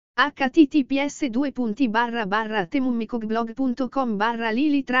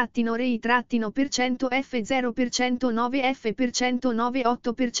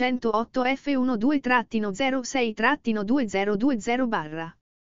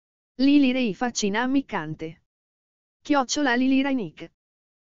Lili Ray faccina ammiccante. @Lili Rainik.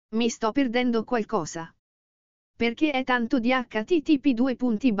 Mi sto perdendo qualcosa. Perché è tanto di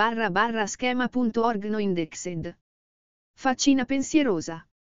http://schema.org no indexed. Faccina pensierosa.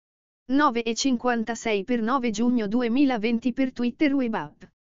 9:56 per 9 giugno 2020 per Twitter Web App.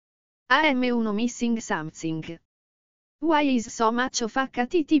 AM1 Missing Something. Why is so much of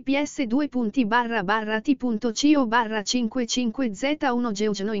https://t.co/55z1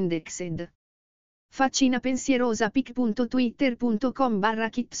 George no indexed. Faccina pensierosa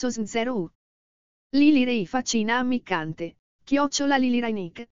pic.twitter.com/kitsos0u. Lili Ray faccina ammiccante. @Lili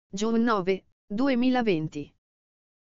Rainik, Giugno 9, 2020.